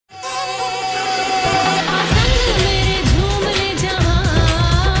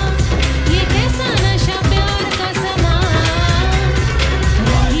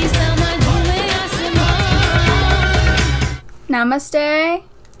Namaste.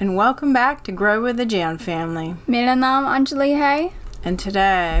 And welcome back to Grow with the J.A.N family. मेरा नाम अंजलि है. And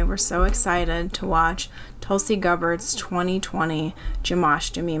today we're so excited to watch Tulsi Gabbard's 2020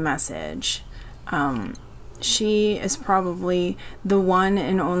 Janmashtami message. She is probably the one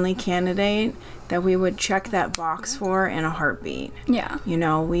and only candidate that we would check that box for in a heartbeat. Yeah. You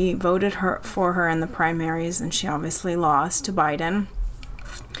know, we voted for her in the primaries and she obviously lost to Biden.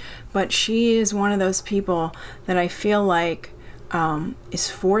 But she is one of those people that I feel like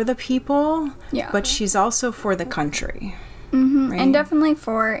is for the people, but she's also for the country. Mm-hmm. Right? And definitely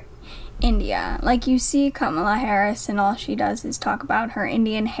for India. Like, you see Kamala Harris and all she does is talk about her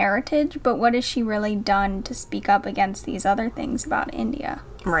Indian heritage, but what has she really done to speak up against these other things about India?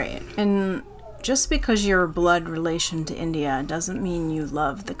 Right. And just because you're a blood relation to India doesn't mean you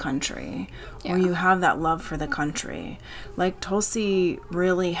love the country or you have that love for the country. Like, Tulsi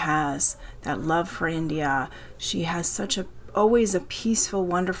really has that love for India. She has always a peaceful,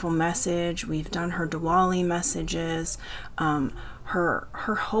 wonderful message. We've done her Diwali messages.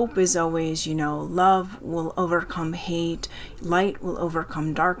 Her hope is always, you know, love will overcome hate, light will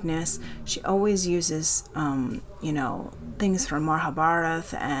overcome darkness. She always uses, you know, things from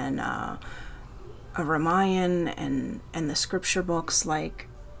Mahabharata and Ramayana and the scripture books. Like,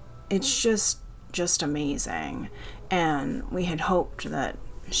 it's just amazing. And we had hoped that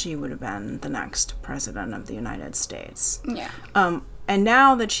she would have been the next president of the United States. Yeah. And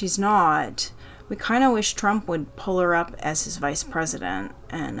now that she's not, we kind of wish Trump would pull her up as his vice president,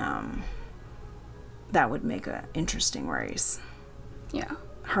 and that would make an interesting race. Yeah.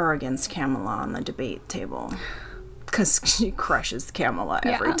 Her against Kamala on the debate table, because she crushes Kamala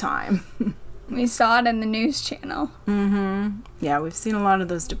every time. We saw it in the news channel. Mm-hmm. Yeah, we've seen a lot of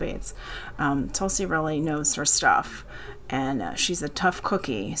those debates. Tulsi really knows her stuff, and she's a tough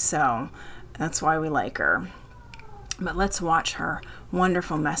cookie, so that's why we like her. But let's watch her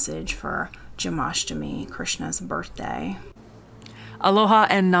wonderful message for Janmashtami, Krishna's birthday. Aloha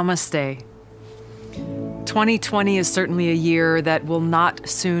and namaste. 2020 is certainly a year that will not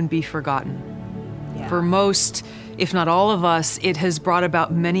soon be forgotten. Yeah. For most, if not all of us, it has brought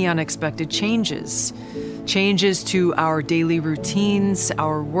about many unexpected changes. Changes to our daily routines,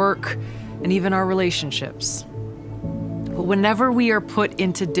 our work, and even our relationships. But whenever we are put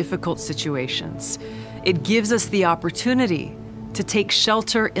into difficult situations, it gives us the opportunity to take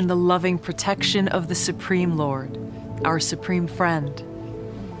shelter in the loving protection of the Supreme Lord, our supreme friend.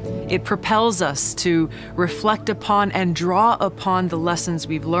 It propels us to reflect upon and draw upon the lessons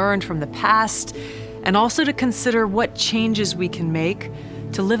we've learned from the past, and also to consider what changes we can make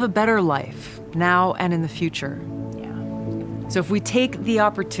to live a better life now and in the future. Yeah. So if we take the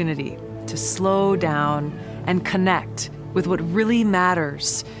opportunity to slow down and connect with what really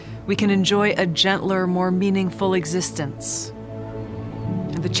matters, we can enjoy a gentler, more meaningful existence.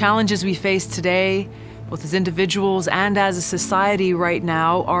 And the challenges we face today, both as individuals and as a society right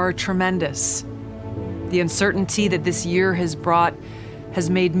now, are tremendous. The uncertainty that this year has brought has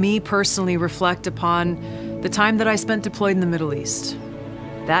made me personally reflect upon the time that I spent deployed in the Middle East.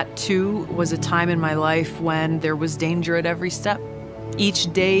 That, too, was a time in my life when there was danger at every step.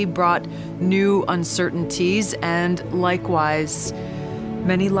 Each day brought new uncertainties, and likewise,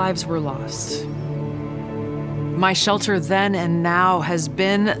 many lives were lost. My shelter then and now has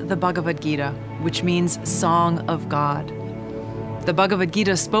been the Bhagavad Gita, which means Song of God. The Bhagavad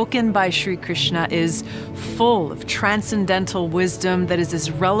Gita, spoken by Sri Krishna, is full of transcendental wisdom that is as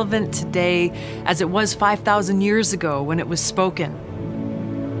relevant today as it was 5,000 years ago when it was spoken.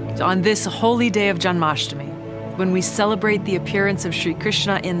 So on this holy day of Janmashtami, when we celebrate the appearance of Sri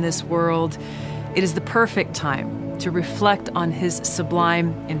Krishna in this world, it is the perfect time to reflect on his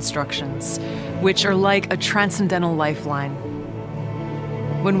sublime instructions, which are like a transcendental lifeline.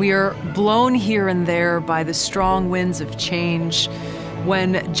 When we are blown here and there by the strong winds of change,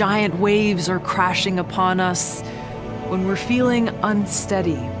 when giant waves are crashing upon us, when we're feeling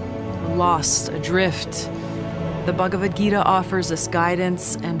unsteady, lost, adrift, the Bhagavad Gita offers us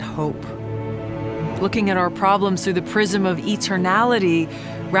guidance and hope. Looking at our problems through the prism of eternality,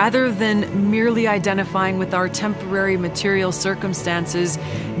 rather than merely identifying with our temporary material circumstances,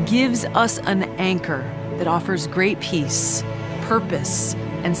 gives us an anchor that offers great peace, purpose,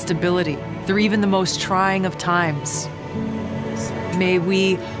 and stability through even the most trying of times. May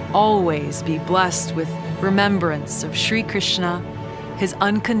we always be blessed with remembrance of Sri Krishna, his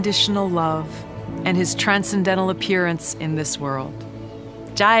unconditional love, and his transcendental appearance in this world.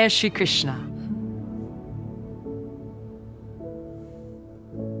 Jaya Shri Krishna.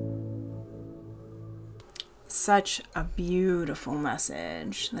 Such a beautiful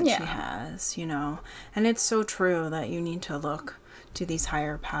message that she has, you know. And it's so true that you need to look to these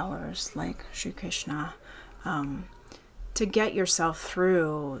higher powers like Shri Krishna, to get yourself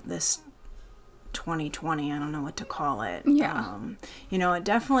through this 2020. I don't know what to call it. Yeah. You know, it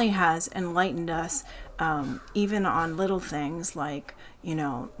definitely has enlightened us, even on little things like, you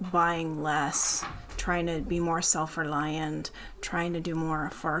know, buying less, trying to be more self-reliant, trying to do more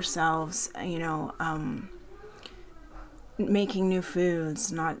for ourselves, you know, making new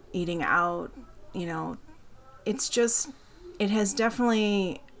foods, not eating out, you know. It's just, it has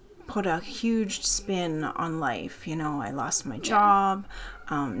definitely put a huge spin on life. You know, I lost my job.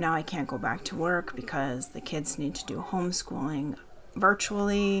 Now I can't go back to work because the kids need to do homeschooling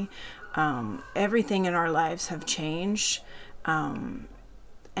virtually. Everything in our lives have changed.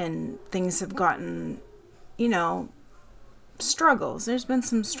 And things have gotten, you know, struggles. There's been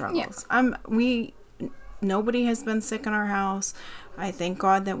some struggles. Yeah. Nobody has been sick in our house. I thank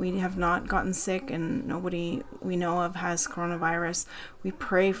God that we have not gotten sick, and nobody we know of has coronavirus. We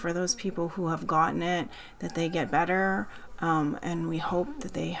pray for those people who have gotten it, that they get better, and we hope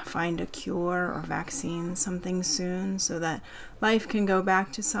that they find a cure or vaccine, something soon, so that life can go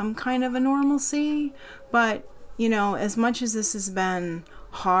back to some kind of a normalcy. But, you know, as much as this has been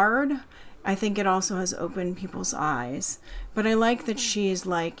hard, I think it also has opened people's eyes. But I like that she's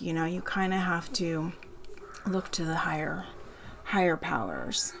like, you know, you kind of have to look to the higher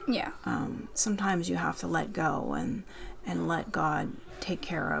powers. Yeah. Sometimes you have to let go and let God take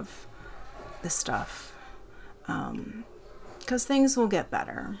care of the stuff. Because things will get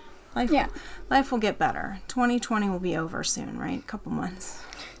better. Life will get better. 2020 will be over soon, right? A couple months.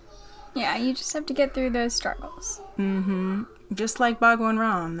 Yeah, you just have to get through those struggles. Mm-hmm. Just like Bhagwan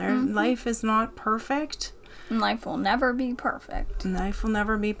Ram. Life is not perfect. And life will never be perfect. Life will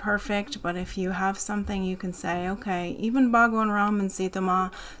never be perfect, but if you have something you can say, okay, even Bhagwan Ram and Sita Ma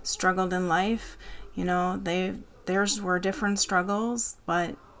struggled in life, you know, theirs were different struggles,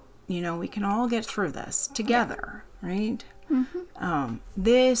 but, you know, we can all get through this together, right? Mm-hmm.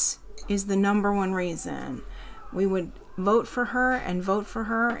 This is the number one reason we would vote for her and vote for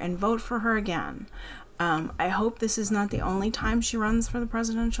her and vote for her again. I hope this is not the only time she runs for the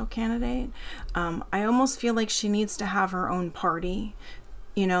presidential candidate. I almost feel like she needs to have her own party.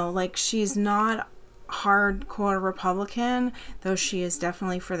 You know, like, she's not hardcore Republican, though she is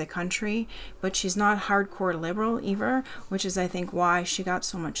definitely for the country, but she's not hardcore liberal either, which is, I think, why she got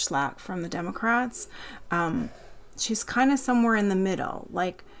so much slack from the Democrats. She's kind of somewhere in the middle.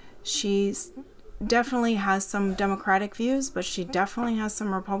 Like, she's definitely has some Democratic views, but she definitely has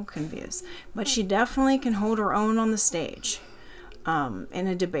some Republican views. But she definitely can hold her own on the stage in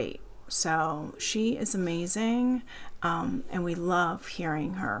a debate. So she is amazing, and we love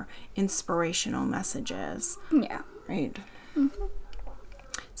hearing her inspirational messages. Yeah. Right. Mm-hmm.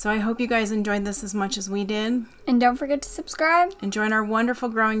 So I hope you guys enjoyed this as much as we did. And don't forget to subscribe. And join our wonderful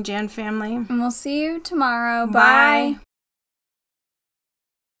growing J.A.N family. And we'll see you tomorrow. Bye.